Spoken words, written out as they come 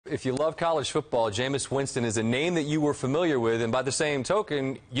if you love college football, Jameis Winston is a name that you were familiar with, and by the same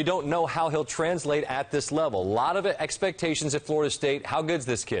token, you don't know how he'll translate at this level. A lot of expectations at Florida State. How good's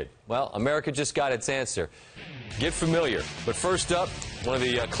this kid? Well, America just got its answer. Get familiar. But first up, one of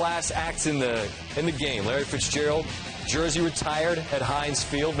the class acts in the game, Larry Fitzgerald, jersey retired at Heinz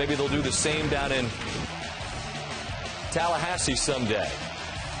Field. Maybe they'll do the same down in Tallahassee someday.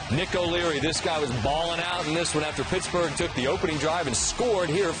 Nick O'Leary, this guy was balling out in this one after Pittsburgh took the opening drive and scored.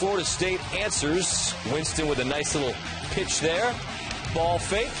 Here, Florida State answers. Winston with a nice little pitch there. Ball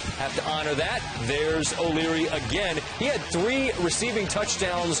fake, have to honor that. There's O'Leary again. He had 3 receiving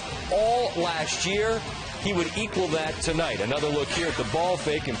touchdowns all last year. He would equal that tonight. Another look here at the ball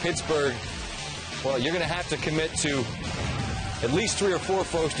fake in Pittsburgh. Well, you're going to have to commit to at least 3 or 4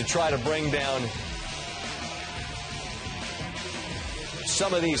 folks to try to bring down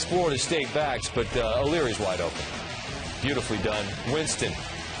some of these Florida State backs, but O'Leary's wide open. Beautifully done. Winston.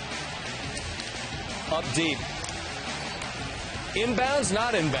 Up deep. Inbounds,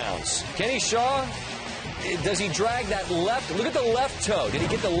 not inbounds. Kenny Shaw, does he drag that left? Look at the left toe. Did he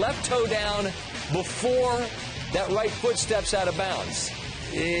get the left toe down before that right foot steps out of bounds?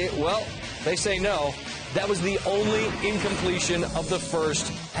 Well, they say no. That was the only incompletion of the first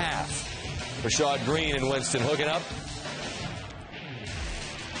half. Rashad Green and Winston hooking up.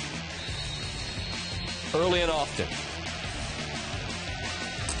 Early and often.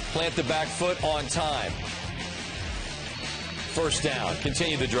 Plant the back foot on time. First down.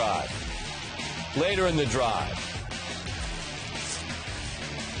 Continue the drive. Later in the drive.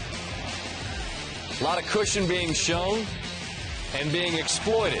 A lot of cushion being shown and being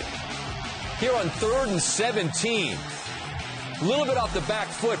exploited. Here on 3rd and 17. A little bit off the back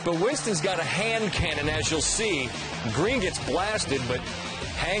foot, but Winston's got a hand cannon, as you'll see. Green gets blasted, but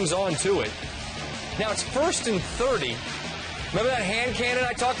hangs on to it. Now it's 1st and 30. Remember that hand cannon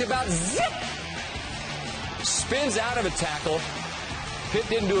I talked about? Zip! Spins out of a tackle. Pitt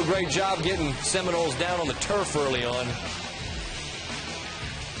didn't do a great job getting Seminoles down on the turf early on.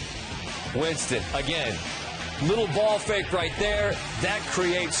 Winston, again, little ball fake right there. That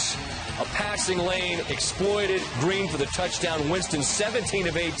creates a passing lane, exploited. Green for the touchdown. Winston 17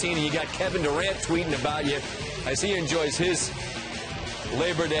 of 18, and you got Kevin Durant tweeting about you as he enjoys his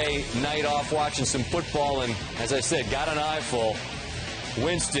Labor Day night off watching some football, and as I said, got an eyeful.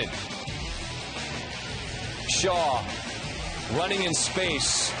 Winston. Shaw running in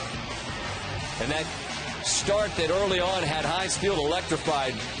space. And that start that early on had Heinz Field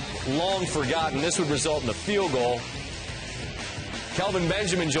electrified, long forgotten. This would result in a field goal. Kelvin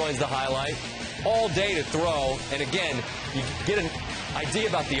Benjamin joins the highlight. All day to throw. And again, you get an idea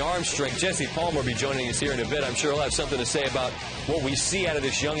about the arm strength. Jesse Palmer will be joining us here in a bit. I'm sure he'll have something to say about what we see out of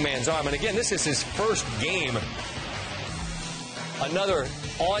this young man's arm. And again, this is his first game. Another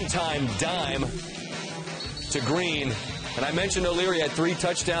on-time dime to Green. And I mentioned O'Leary had 3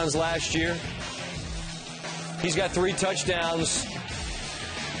 touchdowns last year. He's got 3 touchdowns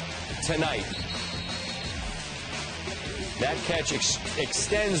tonight. That catch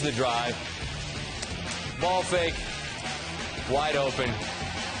extends the drive. Ball fake. Wide open.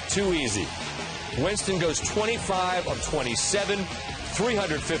 Too easy. Winston goes 25 of 27,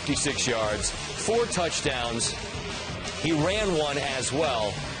 356 yards, 4 touchdowns. He ran one as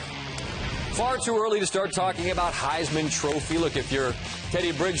well. Far too early to start talking about Heisman Trophy. Look, if you're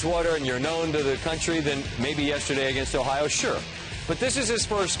Teddy Bridgewater and you're known to the country, then maybe yesterday against Ohio, sure. But this is his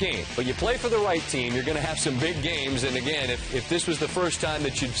first game. But you play for the right team, you're going to have some big games. And again, if this was the first time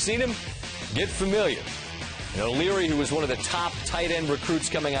that you've seen him, get familiar. And O'Leary, who was one of the top tight end recruits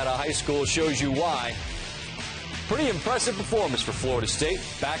coming out of high school, shows you why. Pretty impressive performance for Florida State.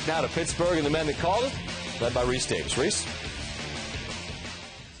 Back now to Pittsburgh and the men that called it, led by Reese Davis. Reese?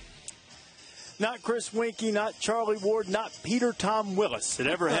 Not Chris Winkie, not Charlie Ward, not Peter Tom Willis that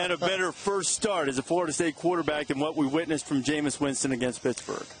ever had a better first start as a Florida State quarterback than what we witnessed from Jameis Winston against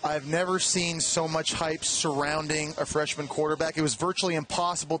Pittsburgh. I've never seen so much hype surrounding a freshman quarterback. It was virtually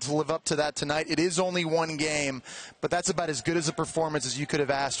impossible to live up to that tonight. It is only one game, but that's about as good as a performance as you could have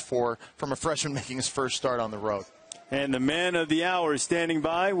asked for from a freshman making his first start on the road. And the man of the hour is standing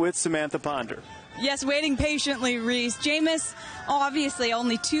by with Samantha Ponder. Yes, waiting patiently, Reese. Jameis, obviously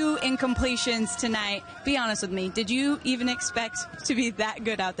only 2 incompletions tonight. Be honest with me. Did you even expect to be that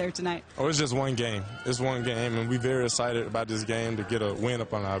good out there tonight? Oh, it's just one game. It's one game, and we're very excited about this game to get a win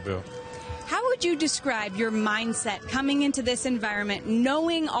up on our belt. How would you describe your mindset coming into this environment,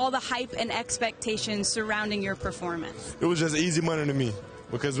 knowing all the hype and expectations surrounding your performance? It was just easy money to me,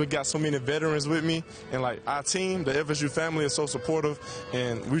 because we got so many veterans with me, and like our team, the FSU family is so supportive,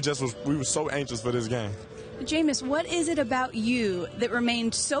 and we were so anxious for this game. Jameis, what is it about you that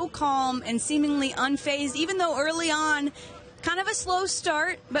remained so calm and seemingly unfazed, even though early on, kind of a slow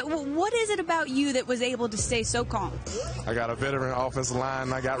start, but what is it about you that was able to stay so calm? I got a veteran offensive line,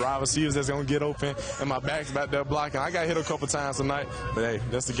 and I got wide receivers that's going to get open, and my back's back there blocking. I got hit a couple times tonight, but hey,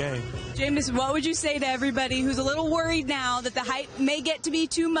 that's the game. Jameis, what would you say to everybody who's a little worried now that the hype may get to be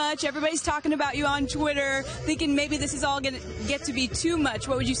too much? Everybody's talking about you on Twitter, thinking maybe this is all going to get to be too much.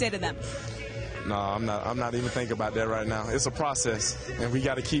 What would you say to them? No, I'm not even thinking about that right now. It's a process, and we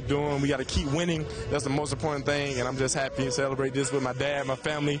got to keep doing. We got to keep winning. That's the most important thing, and I'm just happy to celebrate this with my dad, my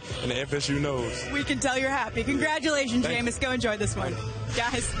family, and the FSU knows. We can tell you're happy. Congratulations, Jameis. Go enjoy this one.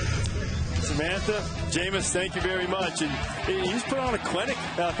 Guys. Samantha, Jameis, thank you very much. And he just put on a clinic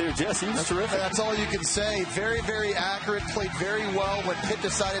out there, Jesse. He was terrific. That's all you can say. Very, very accurate. Played very well when Pitt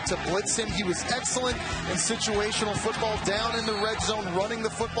decided to blitz him. He was excellent in situational football, down in the red zone, running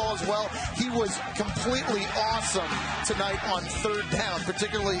the football as well. He was completely awesome tonight on third down,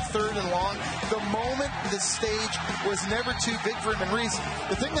 particularly third and long. The moment the stage was never too big for him. And Reese,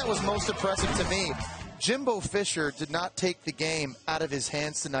 the thing that was most impressive to me, Jimbo Fisher did not take the game out of his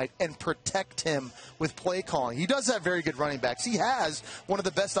hands tonight and protect him with play calling. He does have very good running backs. He has one of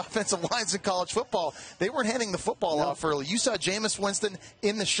the best offensive lines in college football. They weren't handing the football off early. You saw Jameis Winston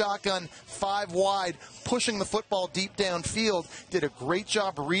in the shotgun, 5 wide, pushing the football deep downfield. Did a great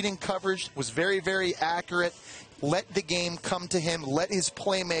job reading coverage, was very, very accurate. Let the game come to him. Let his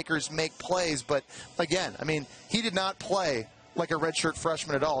playmakers make plays. But, again, I mean, he did not play like a redshirt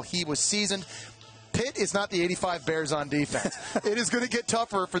freshman at all. He was seasoned. Pitt is not the 85 Bears on defense. It is going to get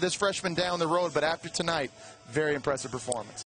tougher for this freshman down the road, but after tonight, very impressive performance.